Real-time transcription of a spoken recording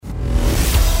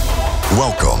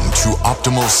Welcome to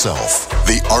Optimal Self,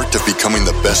 the art of becoming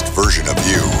the best version of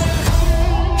you.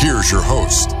 Here's your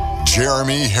host,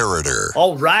 Jeremy Herriter.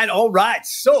 All right.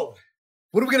 So,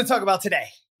 what are we going to talk about today?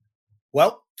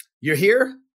 Well, you're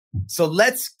here. So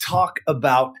let's talk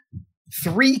about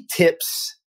 3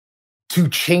 tips to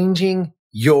changing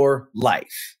your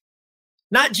life.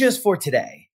 Not just for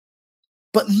today,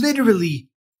 but literally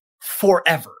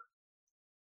forever.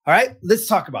 All right, let's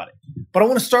talk about it. But I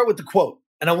want to start with the quote.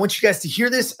 And I want you guys to hear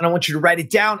this, and I want you to write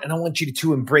it down, and I want you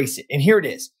to embrace it. And here it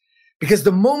is. Because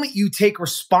the moment you take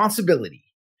responsibility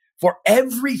for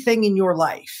everything in your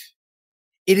life,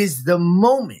 it is the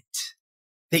moment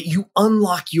that you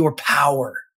unlock your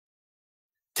power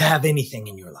to have anything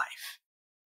in your life.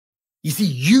 You see,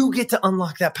 you get to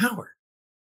unlock that power.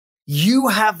 You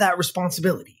have that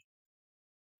responsibility.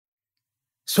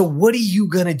 So what are you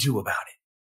going to do about it?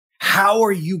 How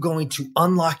are you going to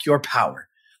unlock your power?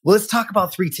 Well, let's talk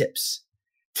about 3 tips.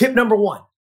 Tip number 1,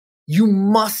 you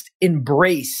must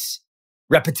embrace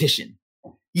repetition.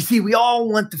 You see, we all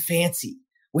want the fancy.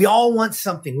 We all want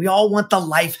something. We all want the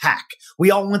life hack. We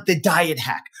all want the diet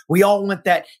hack. We all want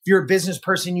that. If you're a business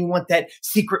person, you want that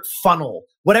secret funnel,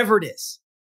 whatever it is.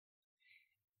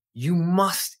 You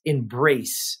must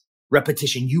embrace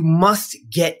repetition. You must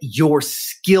get your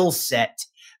skill set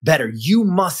better. You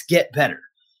must get better.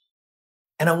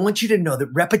 And I want you to know that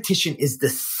repetition is the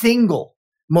single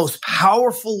most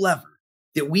powerful lever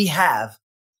that we have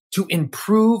to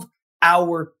improve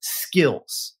our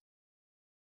skills.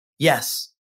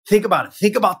 Yes, think about it.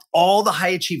 Think about all the high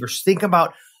achievers. Think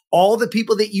about all the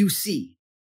people that you see,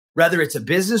 whether it's a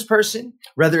business person,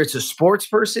 whether it's a sports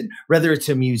person, whether it's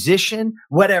a musician,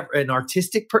 whatever, an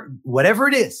artistic person, whatever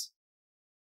it is.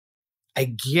 I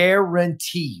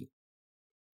guarantee you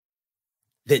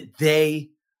that they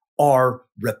are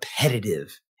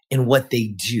repetitive in what they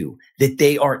do, that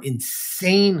they are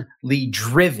insanely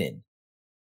driven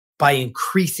by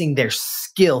increasing their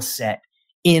skill set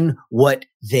in what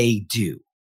they do.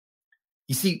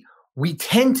 You see, we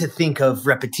tend to think of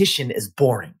repetition as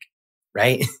boring,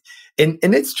 right? And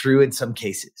it's true in some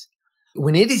cases.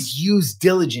 When it is used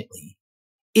diligently,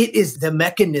 it is the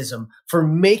mechanism for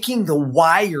making the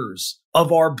wires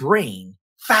of our brain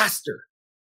faster.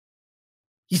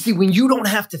 You see, when you don't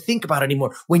have to think about it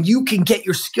anymore, when you can get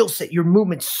your skill set, your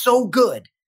movement so good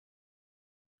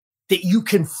that you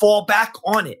can fall back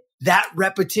on it, that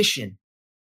repetition,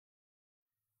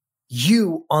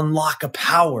 you unlock a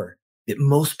power that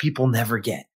most people never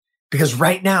get. Because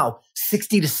right now,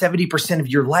 60 to 70% of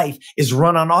your life is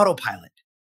run on autopilot.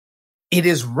 It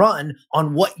is run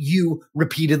on what you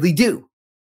repeatedly do.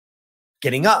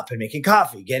 Getting up and making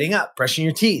coffee, getting up, brushing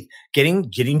your teeth,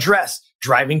 getting dressed,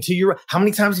 driving to your, how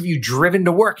many times have you driven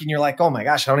to work and you're like, oh my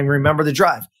gosh, I don't even remember the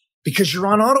drive? Because you're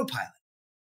on autopilot,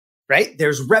 right?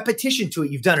 There's repetition to it.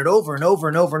 You've done it over and over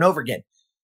and over and over again.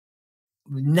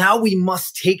 Now we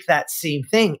must take that same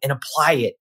thing and apply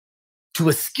it to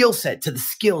a skill set, to the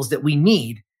skills that we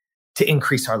need to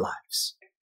increase our lives.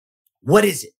 What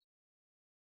is it?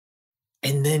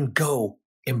 And then go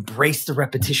embrace the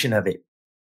repetition of it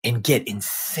and get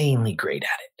insanely great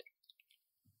at it.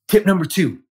 Tip number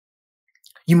 2,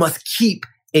 you must keep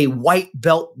a white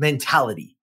belt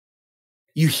mentality.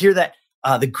 You hear that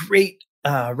the great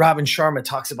Robin Sharma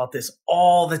talks about this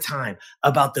all the time,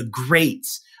 about the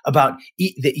greats, about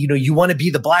you want to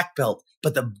be the black belt,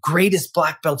 but the greatest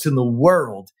black belts in the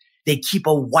world, they keep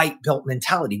a white belt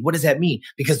mentality. What does that mean?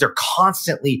 Because they're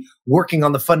constantly working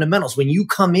on the fundamentals. When you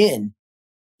come in,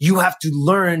 you have to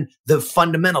learn the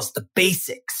fundamentals, the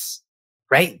basics,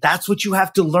 right? That's what you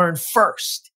have to learn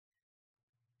first.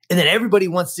 And then everybody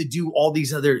wants to do all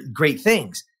these other great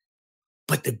things,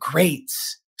 but the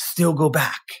greats still go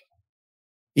back.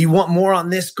 You want more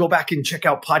on this? Go back and check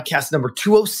out podcast number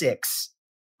 206,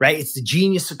 right? It's the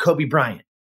genius of Kobe Bryant.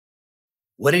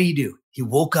 What did he do? He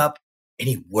woke up and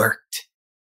he worked.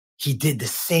 He did the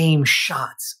same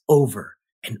shots over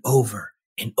and over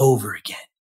and over again.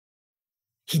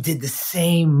 He did the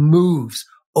same moves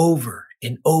over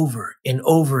and over and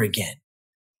over again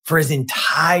for his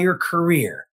entire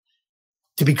career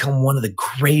to become one of the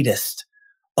greatest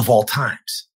of all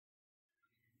times.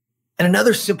 And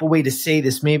another simple way to say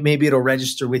this, maybe it'll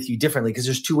register with you differently because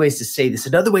there's 2 ways to say this.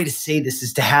 Another way to say this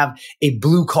is to have a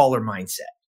blue collar mindset.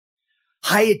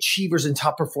 High achievers and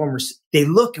top performers, they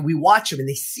look and we watch them and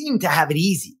they seem to have it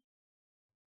easy.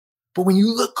 But when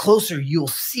you look closer, you'll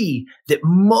see that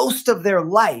most of their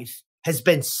life has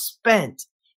been spent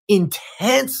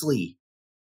intensely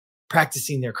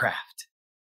practicing their craft.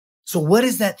 So what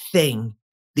is that thing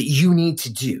that you need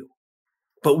to do?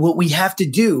 But what we have to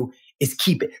do is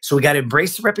keep it. So we got to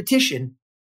embrace the repetition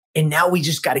And now we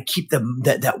just got to keep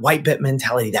that white belt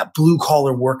mentality, that blue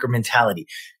collar worker mentality.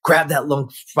 Grab that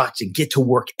lunchbox and get to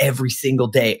work every single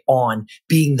day on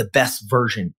being the best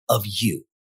version of you.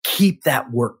 Keep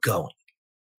that work going.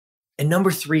 And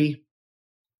number 3,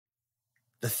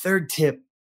 the third tip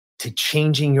to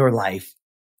changing your life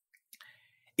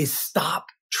is stop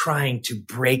trying to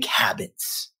break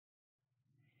habits.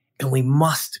 And we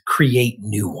must create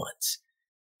new ones.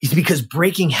 It's because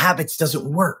breaking habits doesn't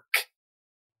work.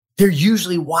 They're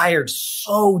usually wired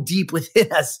so deep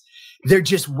within us. They're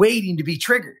just waiting to be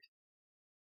triggered.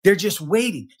 They're just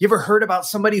waiting. You ever heard about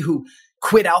somebody who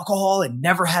quit alcohol and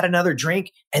never had another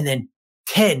drink? And then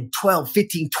 10, 12,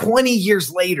 15, 20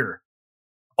 years later,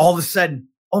 all of a sudden,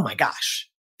 oh my gosh,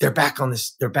 they're back on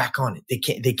this. They're back on it.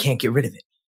 They can't get rid of it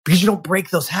because you don't break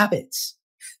those habits.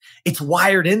 It's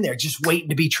wired in there, just waiting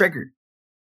to be triggered.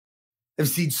 I've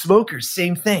seen smokers,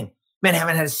 same thing. Man, I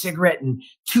haven't had a cigarette in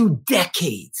 2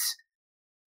 decades.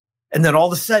 And then all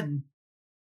of a sudden,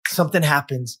 something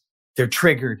happens. They're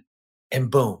triggered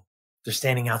and boom, they're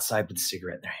standing outside with a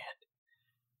cigarette in their hand.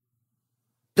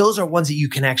 Those are ones that you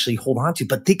can actually hold on to.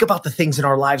 But think about the things in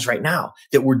our lives right now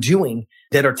that we're doing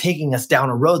that are taking us down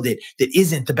a road that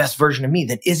isn't the best version of me,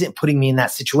 that isn't putting me in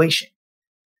that situation.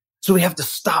 So we have to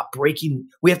stop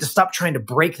trying to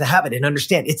break the habit and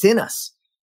understand it's in us.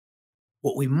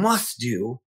 What we must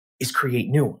do is create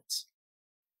new ones.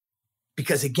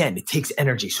 Because again, it takes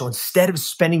energy. So instead of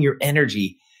spending your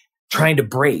energy trying to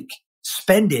break,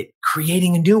 spend it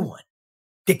creating a new one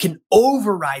that can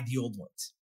override the old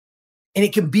ones. And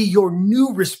it can be your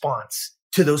new response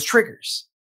to those triggers.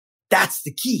 That's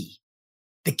the key.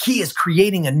 The key is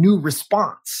creating a new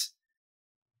response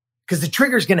because the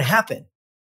trigger is going to happen.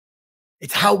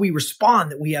 It's how we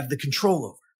respond that we have the control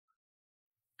over.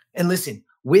 And listen,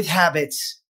 with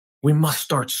habits, we must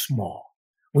start small.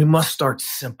 We must start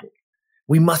simple.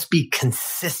 We must be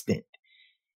consistent.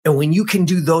 And when you can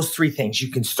do those 3 things,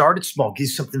 you can start it small, give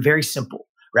something very simple,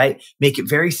 right? Make it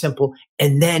very simple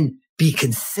and then be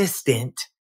consistent.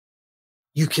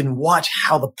 You can watch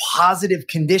how the positive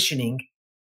conditioning,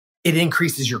 it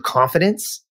increases your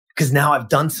confidence because now I've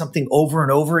done something over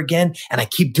and over again and I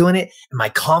keep doing it and my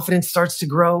confidence starts to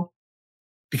grow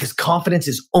because confidence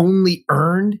is only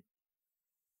earned.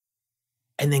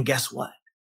 And then guess what?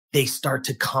 They start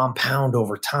to compound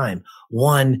over time.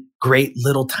 One great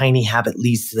little tiny habit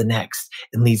leads to the next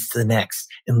and leads to the next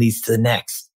and leads to the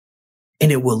next.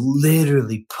 And it will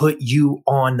literally put you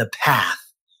on the path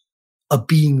of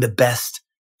being the best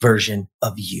version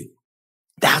of you.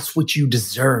 That's what you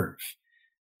deserve.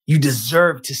 You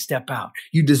deserve to step out.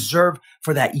 You deserve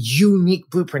for that unique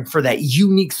blueprint, for that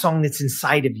unique song that's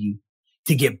inside of you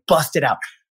to get busted out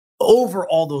over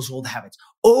all those old habits,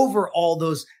 over all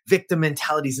those victim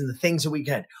mentalities and the things that we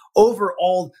get, over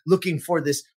all looking for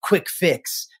this quick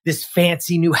fix, this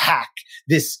fancy new hack,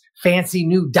 this fancy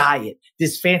new diet,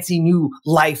 this fancy new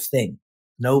life thing.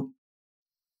 Nope.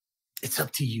 It's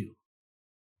up to you.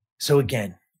 So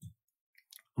again,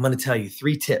 I'm going to tell you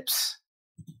 3 tips.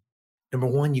 Number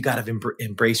 1, you got to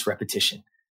embrace repetition.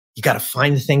 You got to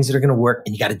find the things that are going to work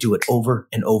and you got to do it over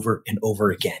and over and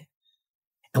over again.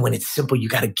 And when it's simple, you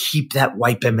got to keep that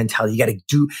white belt mentality. You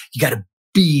got to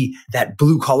be that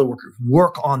blue collar worker.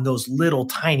 Work on those little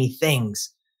tiny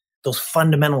things, those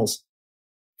fundamentals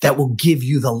that will give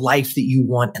you the life that you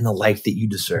want and the life that you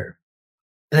deserve.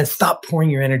 And then stop pouring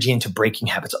your energy into breaking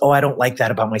habits. Oh, I don't like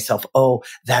that about myself. Oh,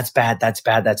 that's bad. That's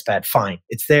bad. That's bad. Fine.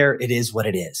 It's there. It is what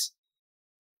it is.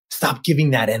 Stop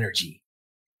giving that energy.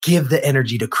 Give the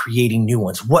energy to creating new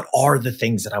ones. What are the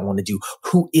things that I want to do?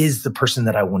 Who is the person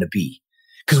that I want to be?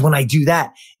 Because when I do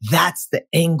that, that's the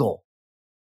angle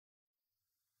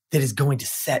that is going to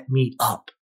set me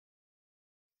up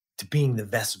to being the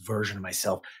best version of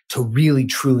myself, to really,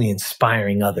 truly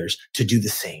inspiring others to do the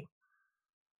same.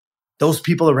 Those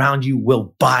people around you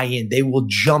will buy in. They will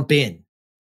jump in.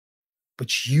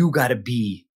 But you got to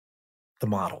be the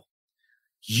model.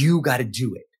 You got to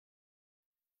do it.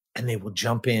 And they will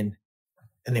jump in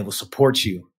and they will support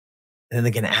you. And then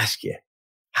they're going to ask you,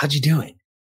 how'd you do it?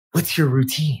 What's your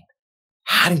routine?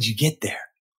 How did you get there?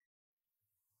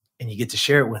 And you get to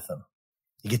share it with them.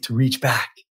 You get to reach back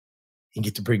and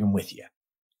get to bring them with you.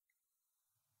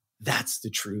 That's the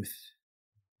truth.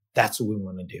 That's what we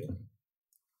want to do.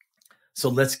 So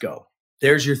let's go.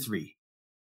 There's your 3.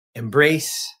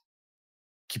 Embrace,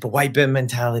 keep a white belt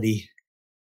mentality,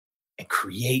 and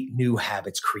create new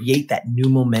habits. Create that new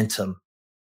momentum.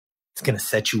 It's going to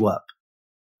set you up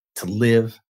to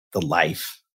live the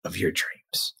life of your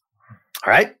dreams.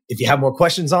 All right. If you have more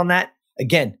questions on that,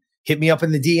 again, hit me up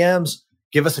in the DMs.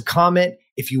 Give us a comment.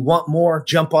 If you want more,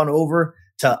 jump on over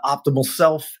to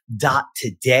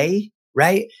optimalself.today,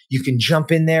 right? You can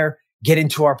jump in there, get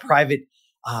into our private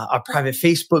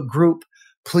Facebook group.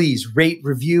 Please rate,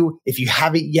 review. If you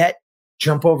haven't yet,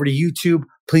 jump over to YouTube.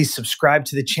 Please subscribe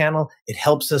to the channel. It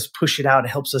helps us push it out. It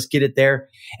helps us get it there.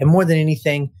 And more than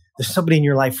anything, there's somebody in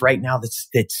your life right now that's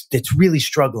really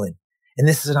struggling. And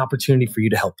this is an opportunity for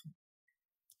you to help them.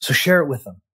 So share it with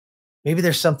them. Maybe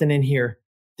there's something in here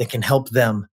that can help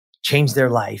them change their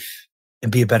life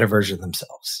and be a better version of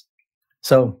themselves.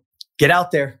 So get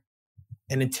out there.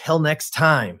 And until next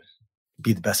time,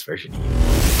 be the best version of you.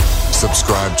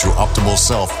 Subscribe to Optimal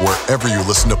Self wherever you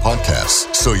listen to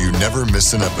podcasts so you never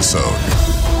miss an episode.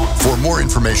 For more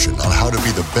information on how to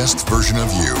be the best version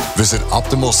of you, visit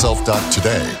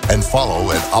optimalself.today and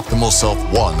follow at Optimal Self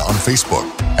 1 on Facebook,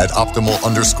 at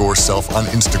Optimal_Self on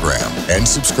Instagram, and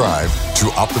subscribe to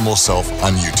Optimal Self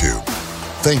on YouTube.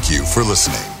 Thank you for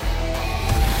listening.